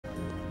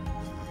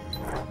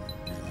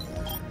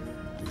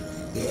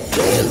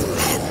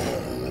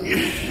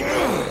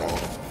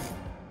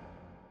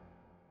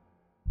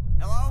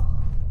Hello?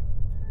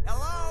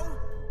 Hello?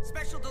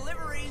 Special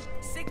delivery.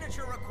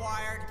 Signature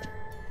required.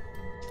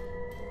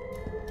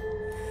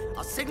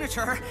 A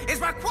signature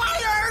is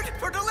required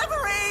for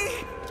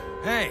delivery!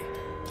 Hey,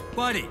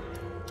 buddy.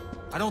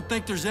 I don't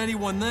think there's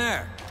anyone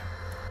there.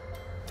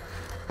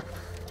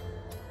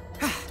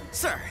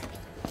 Sir,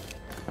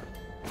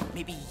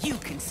 maybe you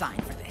can sign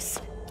for this.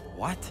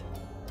 What?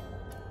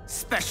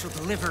 Special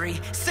delivery,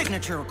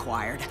 signature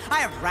required. I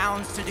have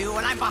rounds to do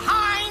and I'm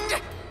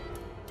behind!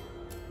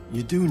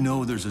 You do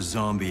know there's a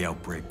zombie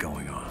outbreak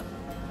going on.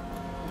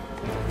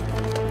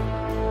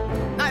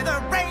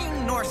 Neither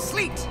rain, nor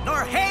sleet,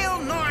 nor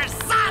hail, nor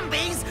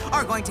zombies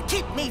are going to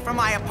keep me from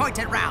my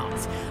appointed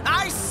rounds.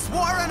 I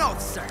swore an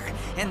oath, sir,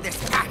 and this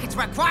package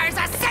requires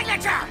a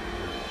signature!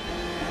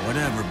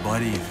 Whatever,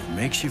 buddy, if it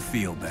makes you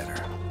feel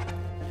better.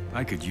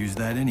 I could use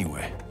that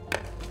anyway.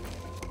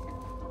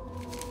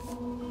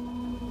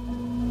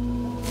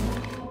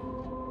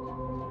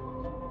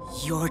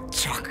 You're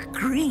Chuck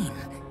Green.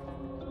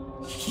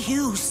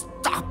 You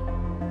stop.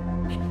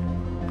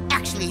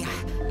 Actually,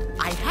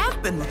 I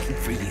have been looking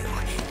for you.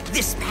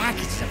 This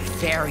package is a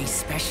very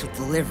special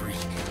delivery.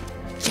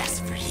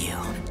 Just for you.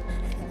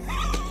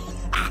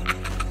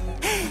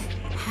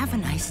 Have a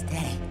nice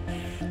day.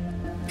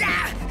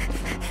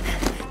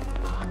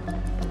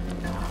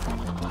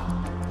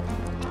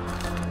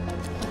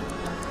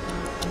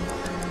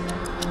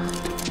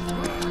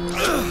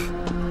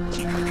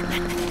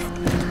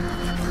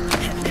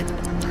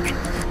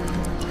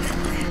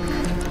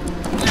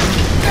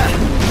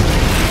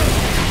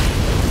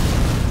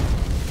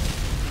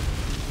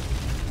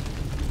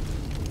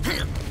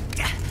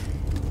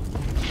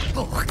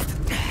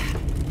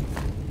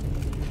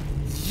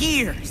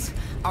 Years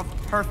of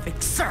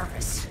perfect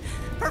service,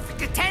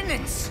 perfect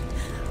attendance,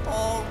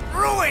 all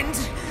ruined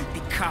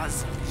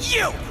because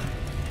you!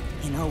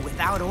 You know,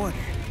 without order,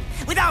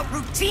 without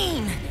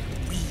routine,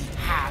 we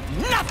have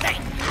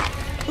nothing!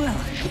 Well,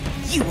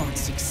 you won't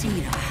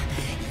succeed,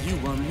 You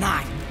will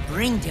not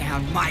bring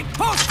down my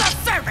post of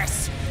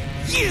service!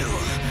 You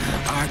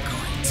are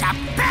going to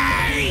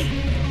pay!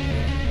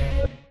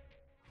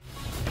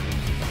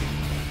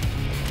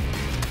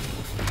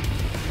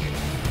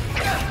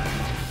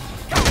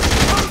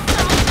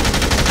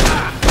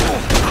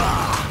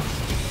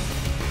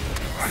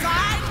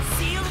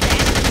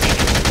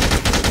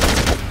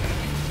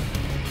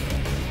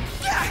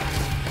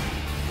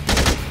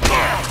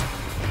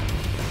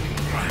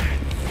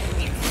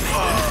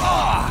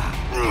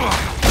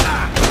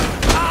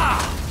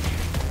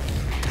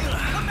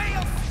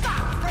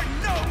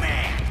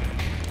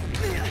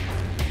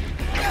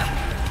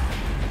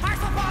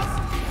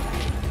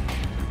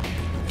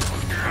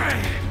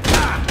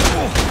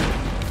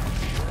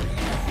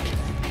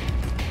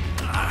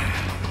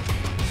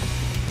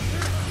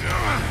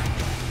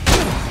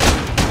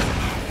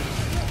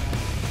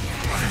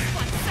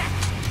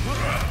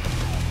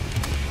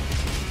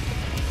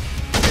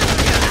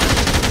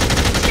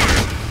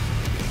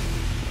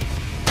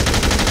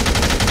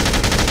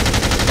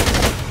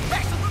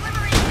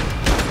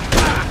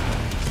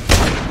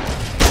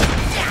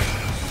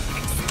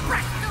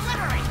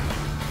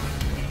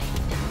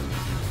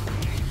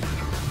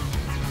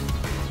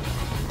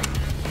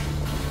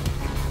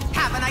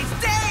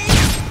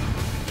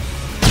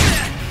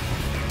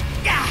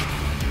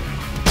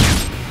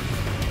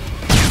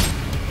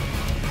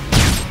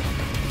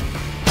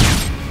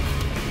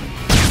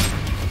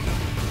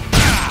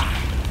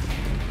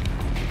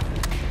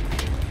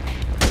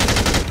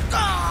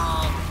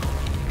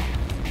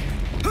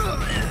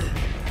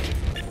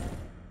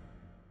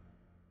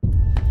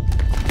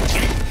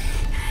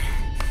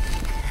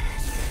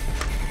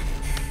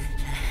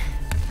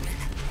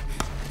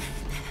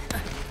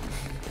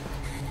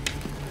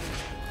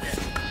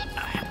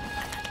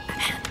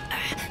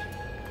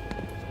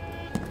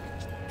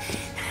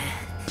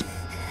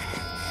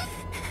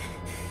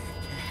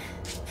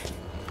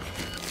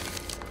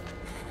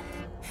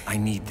 I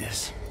need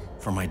this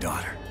for my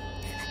daughter.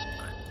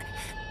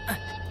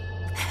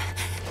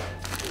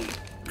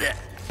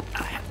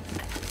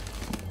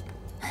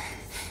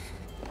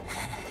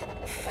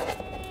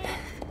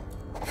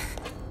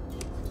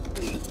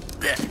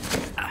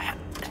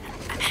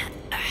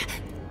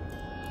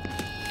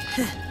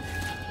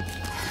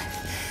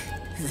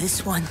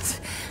 This one's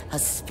a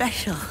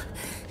special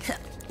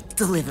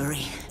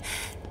delivery.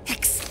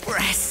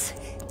 Express.